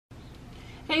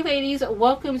Hey ladies,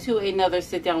 welcome to another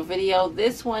sit down video.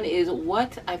 This one is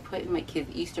what I put in my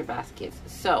kids' Easter baskets.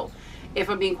 So if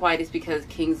I'm being quiet, it's because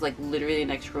King's like literally in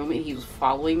the next room and he was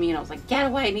following me and I was like, get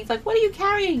away. And he's like, what are you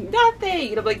carrying? Nothing.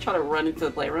 And I'm like trying to run into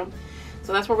the playroom.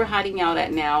 So that's where we're hiding out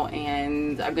at now,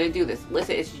 and I'm going to do this.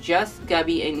 Listen, it's just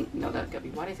Gubby and, no, not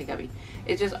Gubby. Why did I say Gubby?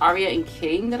 It's just Aria and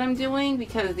King that I'm doing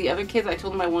because the other kids, I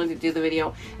told them I wanted to do the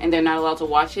video and they're not allowed to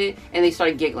watch it and they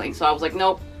started giggling. So I was like,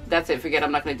 nope. That's it, forget,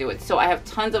 I'm not going to do it. So I have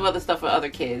tons of other stuff for other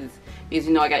kids because,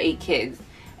 you know, I got 8 kids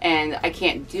and I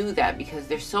can't do that because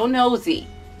they're so nosy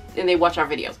and they watch our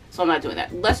videos. So I'm not doing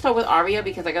that. Let's start with Aria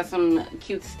because I got some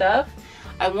cute stuff.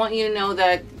 I want you to know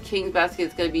that King's basket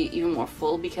is going to be even more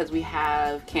full because we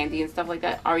have candy and stuff like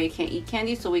that. Aria can't eat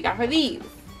candy, so we got her these.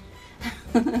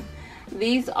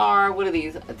 These are, what are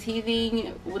these?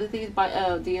 Teething, what are these?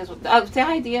 Dia's, say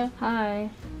hi, Dia. Hi.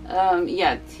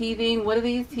 Yeah, teething, what are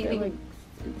these? Teething.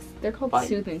 They're called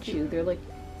Soothe and Chew. They're like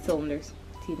cylinders,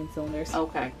 teething cylinders.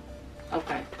 Okay.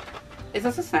 Okay. Is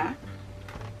this a snack?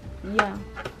 Yeah.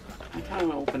 I kind of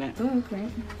want to open it. Oh, okay.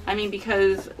 I mean,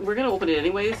 because we're going to open it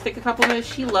anyways. Take a couple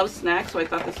minutes. She loves snacks, so I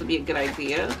thought this would be a good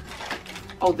idea.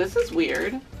 Oh, this is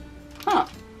weird. Huh.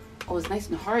 Oh, it's nice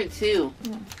and hard, too.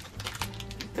 Yeah.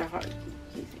 They're hard.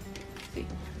 See?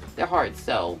 They're hard,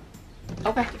 so.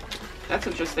 Okay. That's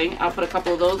interesting. I'll put a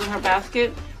couple of those in her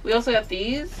basket. We also got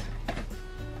these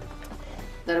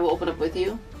that I will open up with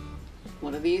you.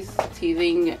 What are these?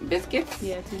 Teething biscuits?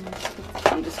 Yeah, teething biscuits.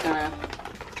 I'm just gonna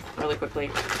really quickly.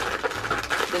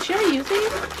 Does she already use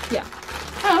these? Yeah.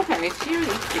 Oh, okay. She already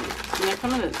used these. And they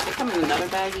come in another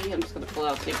baggie. I'm just gonna pull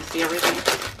it out so you can see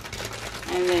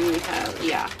everything. And then we have,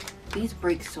 yeah. These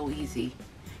break so easy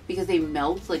because they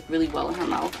melt like really well in her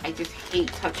mouth. I just hate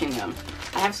touching them.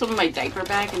 I have some in my diaper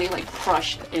bag and they like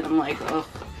crushed and I'm like, ugh.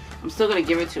 I'm still gonna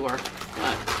give it to her,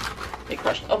 but they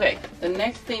crushed. Okay, the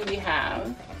next thing we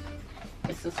have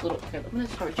is this little, okay, I'm gonna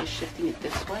start just shifting it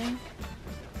this way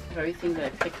of everything that I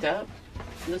picked up.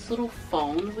 And this little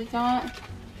phone we got.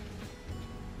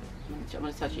 I'm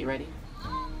gonna touch it. You ready?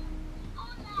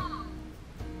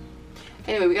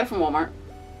 Anyway, we got it from Walmart.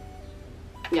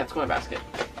 Yeah, it's going in a basket.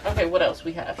 Okay, what else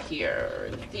we have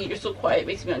here? You're so quiet, it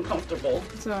makes me uncomfortable.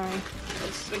 Sorry.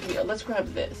 Let's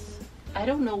grab this. I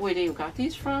don't know where they got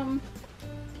these from.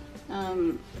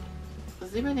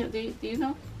 Does anybody, do you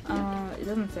know? It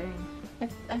doesn't say.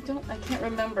 I can't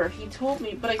remember. He told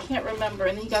me, but I can't remember.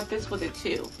 And he got this with it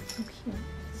too. Okay.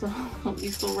 So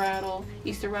Easter rattle,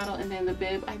 and then the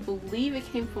bib. I believe it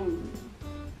came from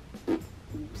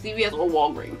CVS or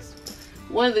Walgreens,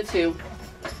 one of the two.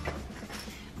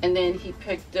 And then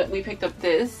we picked up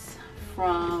this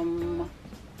from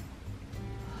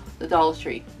the Dollar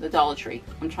Tree.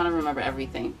 I'm trying to remember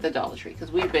everything. The Dollar Tree,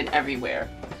 because we've been everywhere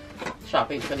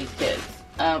shopping for these kids.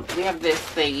 We have this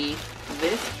thingy.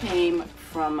 This came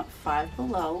from Five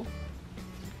Below,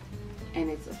 and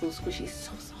it's a little squishy,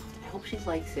 so soft. I hope she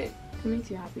likes it. It makes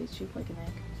you happy. It's shaped like an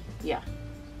egg. Yeah,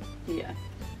 yeah.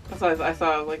 That's what I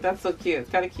saw. I was like, that's so cute. It's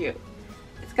kind of cute.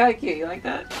 It's kind of cute. You like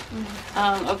that?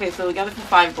 Mm-hmm. Okay, so we got it from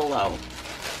Five Below.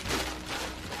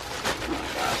 Oh my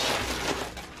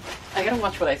gosh. I gotta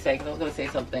watch what I say because I was gonna say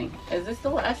something. Is this the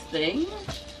last thing?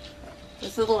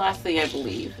 This is the last thing, I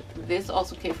believe. This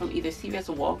also came from either CVS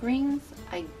or Walgreens.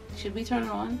 Should we turn it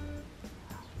on?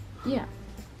 Yeah.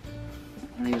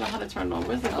 I don't even know how to turn it on.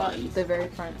 Where's the buttons? The very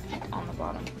front on the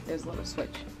bottom. There's a little switch.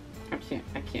 I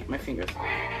can't. My fingers.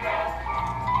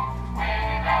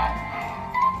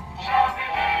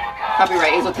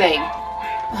 Copyright is a thing.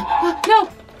 No!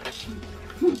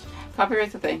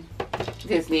 Copyright's a thing.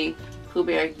 Disney, Pooh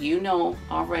Bear. You know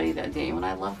already that day when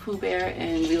I love Pooh Bear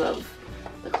and we love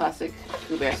the classic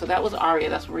Pooh Bear. So that was Aria.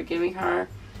 That's what we're giving her.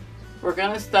 We're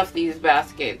gonna stuff these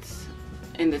baskets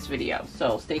in this video,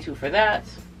 so stay tuned for that.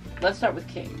 Let's start with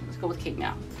King. Let's go with King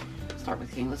now. Let's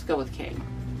go with King.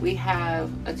 We have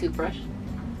a toothbrush,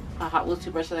 a Hot Wheels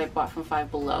toothbrush that I bought from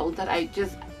Five Below. That I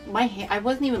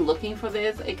wasn't even looking for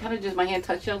this. It kind of just, my hand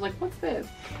touched it. I was like, what's this?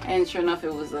 And sure enough,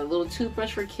 it was a little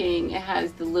toothbrush for King. It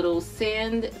has the little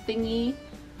sand thingy.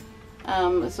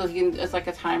 So it's like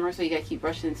a timer, so you gotta keep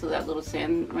brushing until that little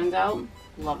sand runs out.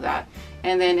 Love that.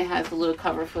 And then it has the little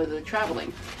cover for the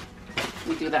traveling.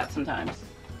 We do that sometimes.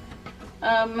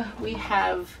 We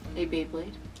have a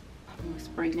Beyblade. I'm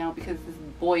whispering now because this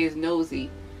boy is nosy.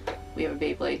 We have a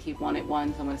Beyblade. He wanted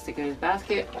one, so I'm gonna stick it in his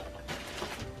basket.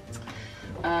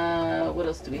 What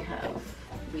else do we have?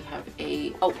 We have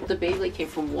the Beyblade came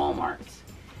from Walmart.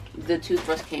 The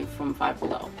toothbrush came from Five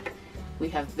Below. We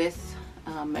have this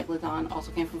Megalodon,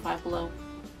 also came from Five Below.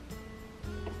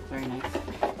 Very nice.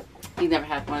 He never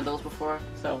had one of those before,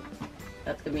 so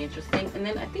that's gonna be interesting. And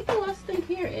then I think the last thing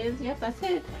here is, yep, that's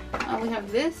it. We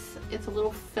have this. It's a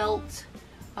little felt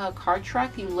card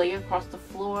track you lay across the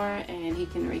floor, and he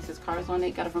can race his cars on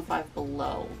it. Got it from Five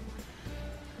Below.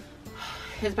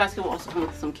 His basket will also come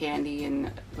with some candy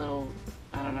and little,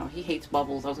 I don't know, he hates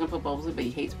bubbles. I was gonna put bubbles in, but he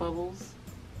hates bubbles.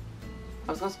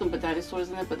 I was also gonna put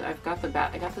dinosaurs in it, but I got the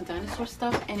dinosaur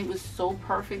stuff, and it was so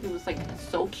perfect. It was like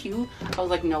so cute. I was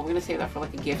like, no, we're gonna save that for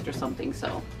like a gift or something.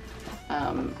 So,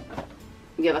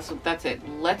 yeah, that's it.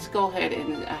 Let's go ahead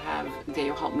and have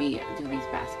Dale help me do these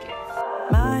baskets.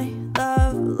 My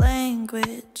love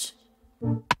language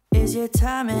is your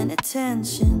time and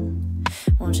attention.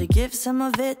 Won't you give some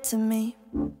of it to me?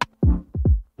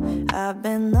 I've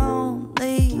been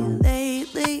lonely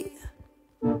lately.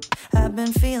 I've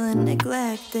been feeling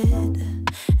neglected,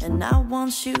 and I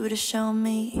want you to show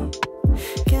me.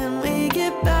 Can we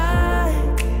get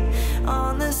back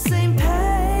on the same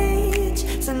page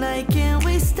tonight? Can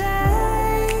we stay?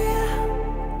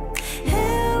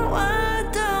 And why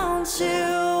don't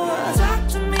you talk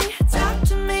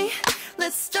to me?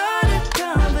 Let's start a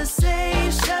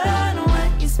conversation.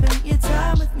 When you spend your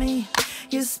time with me,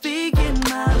 you're speaking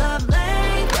my love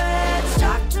language.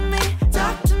 Talk to me.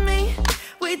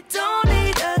 We don't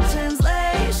need a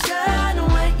translation.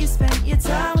 When you spend your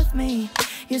time with me,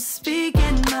 you're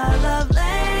speaking my love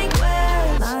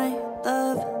language. My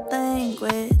love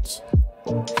language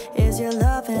is your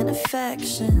love and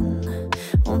affection.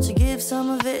 Won't you give some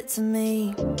of it to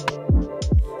me?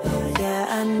 Yeah,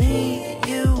 I need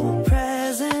you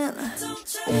present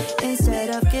instead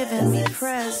of giving me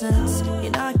presents.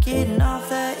 You're not getting off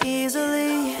that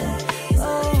easily.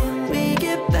 Oh, can we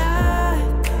get back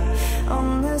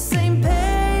on the same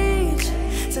page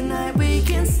tonight? We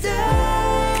can stay.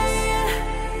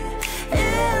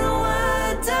 And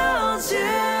why don't you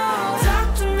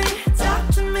talk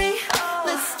to me?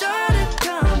 Let's start a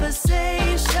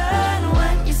conversation.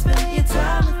 When you spend your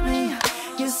time with me,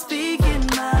 you're speaking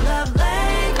my love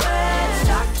language.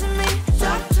 Talk to me.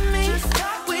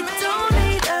 We don't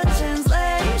need a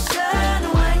translation.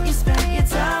 When you spend your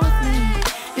time with me,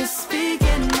 you're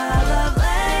speaking my love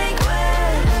language.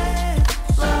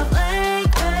 Love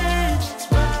language.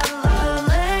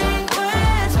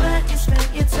 When you spend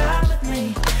your time with me,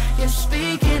 you're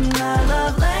speaking my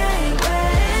love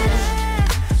language.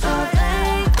 Love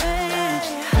language.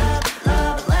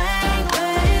 Love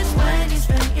language. When you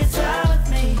spend your time with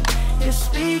me, you're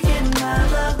speaking my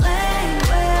love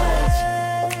language.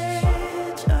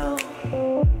 Oh,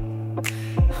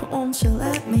 won't you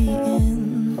let me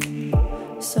in?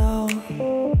 So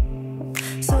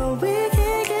we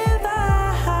can get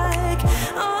back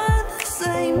on the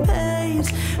same page.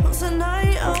 Well,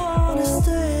 tonight I wanna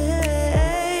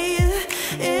stay.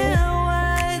 And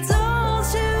why don't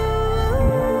you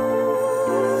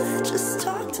just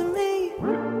talk to me?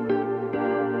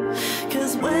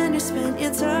 'Cause when you spend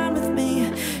your time with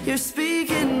me, you're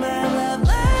speaking my love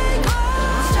language.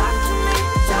 Talk to me.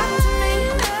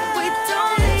 We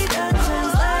don't need a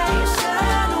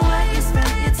translation. When you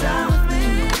spend your time with me,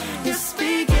 you're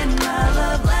speaking my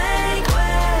love language.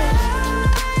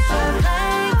 Love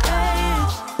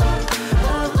language.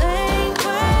 Love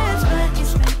language. When you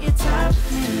spend your time with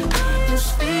me, you're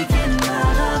speaking my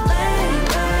love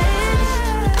language.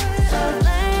 Love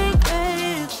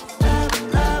language.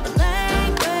 Love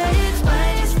language. When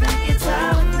you spend your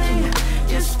time with me,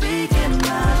 you're speaking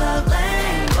my love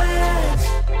language.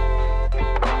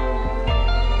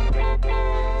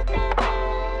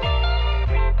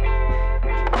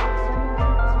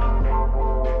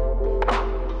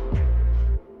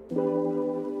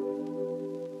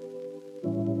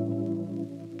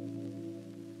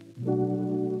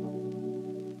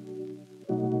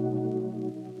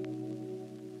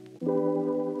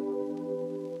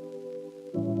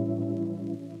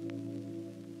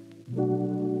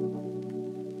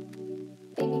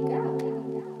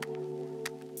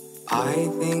 I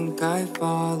think I've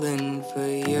fallen for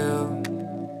you,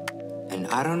 and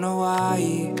I don't know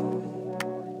why.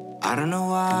 I don't know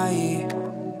why.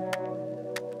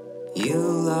 You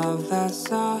love that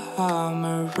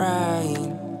summer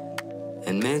rain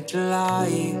in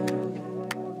mid-July,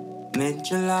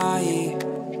 mid-July.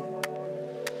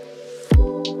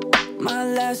 My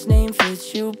last name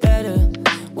fits you better.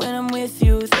 When I'm with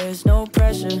you, there's no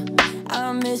pressure.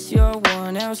 I miss your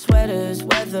worn-out sweaters.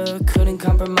 Weather couldn't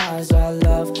compromise our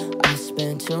love. I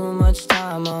spent too much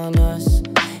time on us,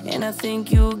 and I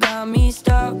think you got me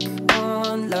stuck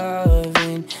on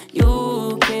loving.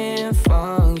 You can't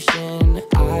function.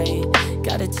 I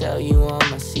gotta tell you all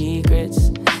my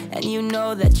secrets, and you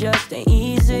know that just ain't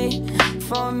easy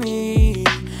for me.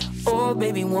 Oh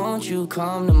baby, won't you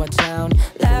come to my town?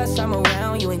 Last time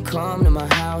around, you ain't come to my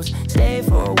house. Stay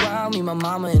for a while, me, my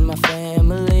mama, and my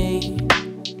family.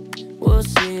 We'll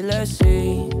see, let's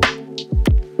see.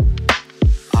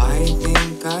 I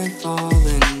think I've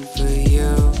fallen for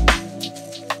you,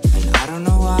 and I don't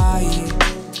know why.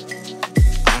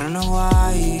 I don't know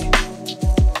why.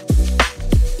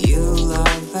 You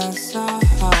love that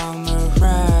summer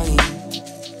rain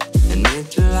in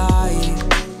mid-July,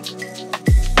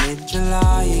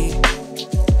 mid-July.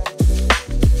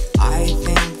 I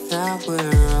think that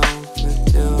we're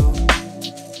overdue.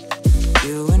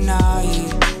 You and I,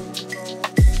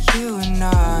 you and I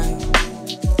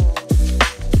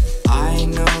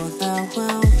know that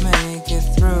we'll make it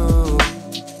through.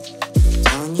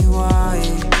 Telling you why,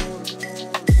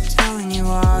 telling you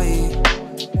why.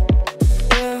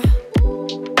 Yeah,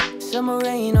 summer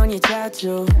rain on your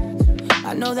tattoo.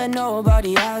 I know that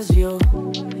nobody has you.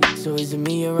 So is it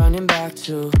me you're running back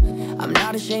to? I'm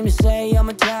not ashamed to say I'm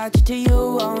attached to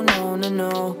you. Oh no, no,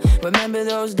 no. Remember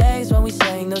those days when we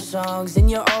sang those songs in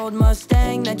your old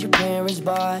Mustang that your parents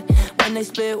bought, when they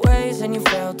split ways and you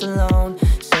felt alone.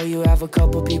 So you have a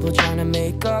couple people trying to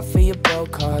make up for your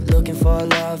broke heart, looking for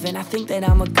love, and I think that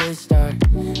I'm a good start.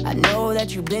 I know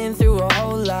that you've been through a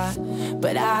whole lot,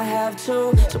 but I have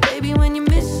too. So baby, when you're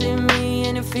missing me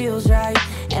and it feels right,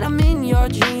 and I'm in your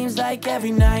dreams like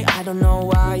every night, I don't know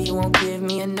why you won't give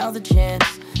me another chance.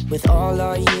 With all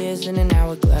our years in an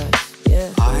hourglass,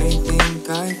 yeah. I think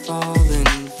I've fallen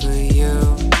for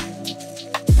you,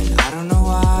 and I don't know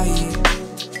why.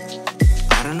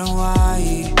 I don't know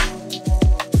why.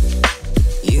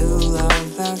 You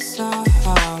love that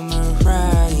summer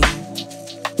rain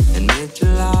in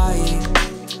mid-July,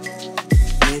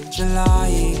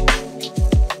 mid-July.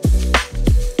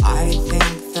 I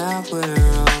think that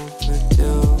we're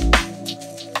overdue.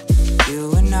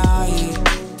 You and I,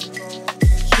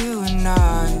 you and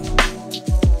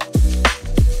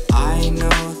I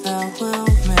know that we'll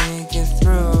make it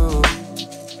through.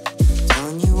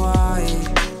 Telling you why,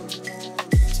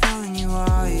 telling you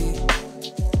why.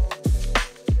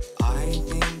 I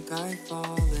think I've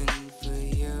fallen for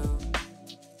you,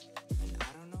 and I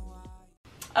don't know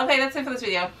why. Okay, that's it for this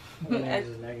video. There's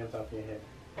an egg on top of your head.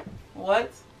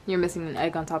 What? You're missing an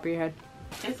egg on top of your head.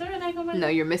 Is there an egg on my head? No,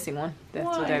 you're missing one. That's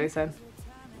Why? what Daddy said.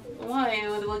 Why? It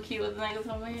would look cute with an egg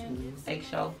on my head.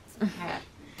 Eggshell hat.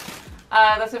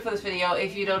 That's it for this video.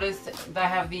 If you noticed, I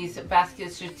have these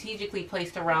baskets strategically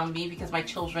placed around me because my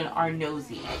children are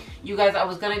nosy. You guys, I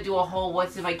was going to do a whole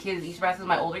what's in my kids' Easter baskets,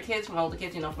 my older kids, you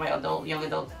know, for my adult, young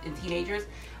adults and teenagers.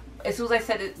 As soon as I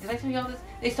said it, did I tell you all this?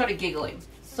 They started giggling.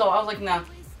 So I was like, nah.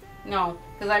 No,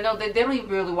 because I know that they don't even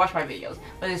really watch my videos.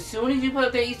 But as soon as you put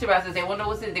up their Easter baskets, they wonder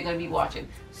what's in it, they're going to be watching.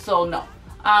 So no.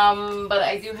 But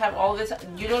I do have all this.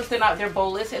 You notice they're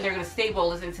bowlless, and they're going to stay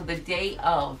bowlless until the day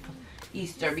of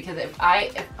Easter. Because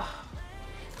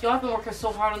y'all have been working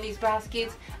so hard on these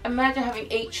baskets. Imagine having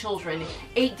 8 children,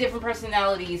 8 different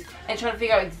personalities, and trying to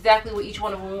figure out exactly what each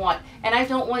one of them want. And I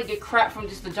don't want to get crap from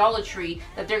just the Dollar Tree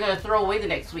that they're going to throw away the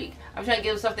next week. I'm trying to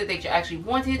give them stuff that they actually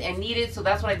wanted and needed. So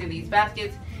that's what I did these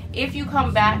baskets. If you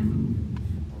come back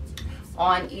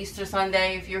on Easter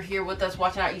Sunday, if you're here with us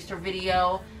watching our Easter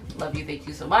video, love you, thank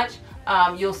you so much.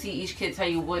 You'll see each kid tell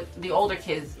you what the older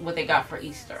kids what they got for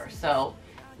Easter. So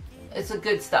it's a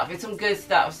good stuff. It's some good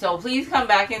stuff. So please come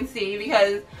back and see,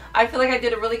 because I feel like I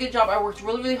did a really good job. I worked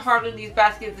really, really hard on these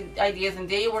baskets ideas, and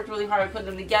Dave worked really hard on putting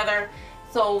them together.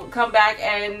 So come back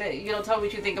and, you know, tell me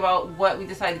what you think about what we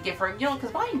decided to get for, you know,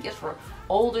 because buying gifts for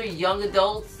older young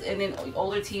adults and then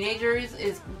older teenagers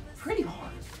is pretty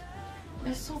hard.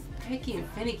 They're so picky and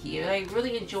finicky, and I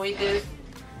really enjoyed this.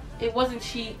 It wasn't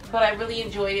cheap, but I really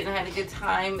enjoyed it and I had a good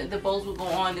time. The bowls will go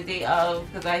on the day of,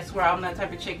 because I swear I'm that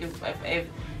type of chick.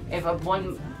 If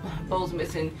one bowl's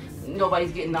missing,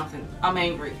 nobody's getting nothing. I'm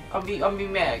angry. I'll be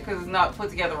mad because it's not put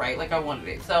together right like I wanted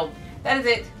it. So that is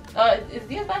it. Is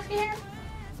Dia's basket here?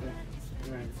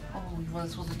 Yeah, right. Oh, you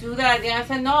weren't supposed to do that. Yeah, I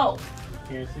said no.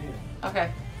 Can't see it.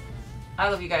 Okay. I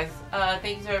love you guys.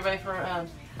 Thank you to everybody for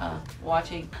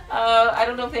watching. I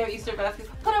don't know if they have Easter baskets.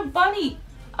 Put a bunny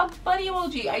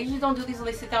emoji. I usually don't do these on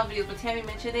the sit down videos, but Tammy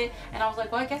mentioned it, and I was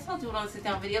like, well, I guess I'll do it on the sit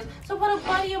down videos. So put a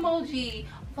bunny emoji.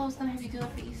 I was gonna have you do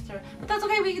it for Easter, but that's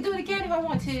okay. We can do it again if I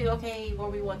want to. Okay, or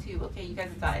we want to. Okay, you guys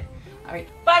decide. All right,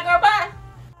 bye, girl. Bye.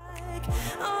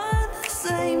 On the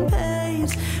same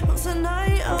page,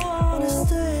 tonight I wanna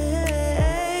stay.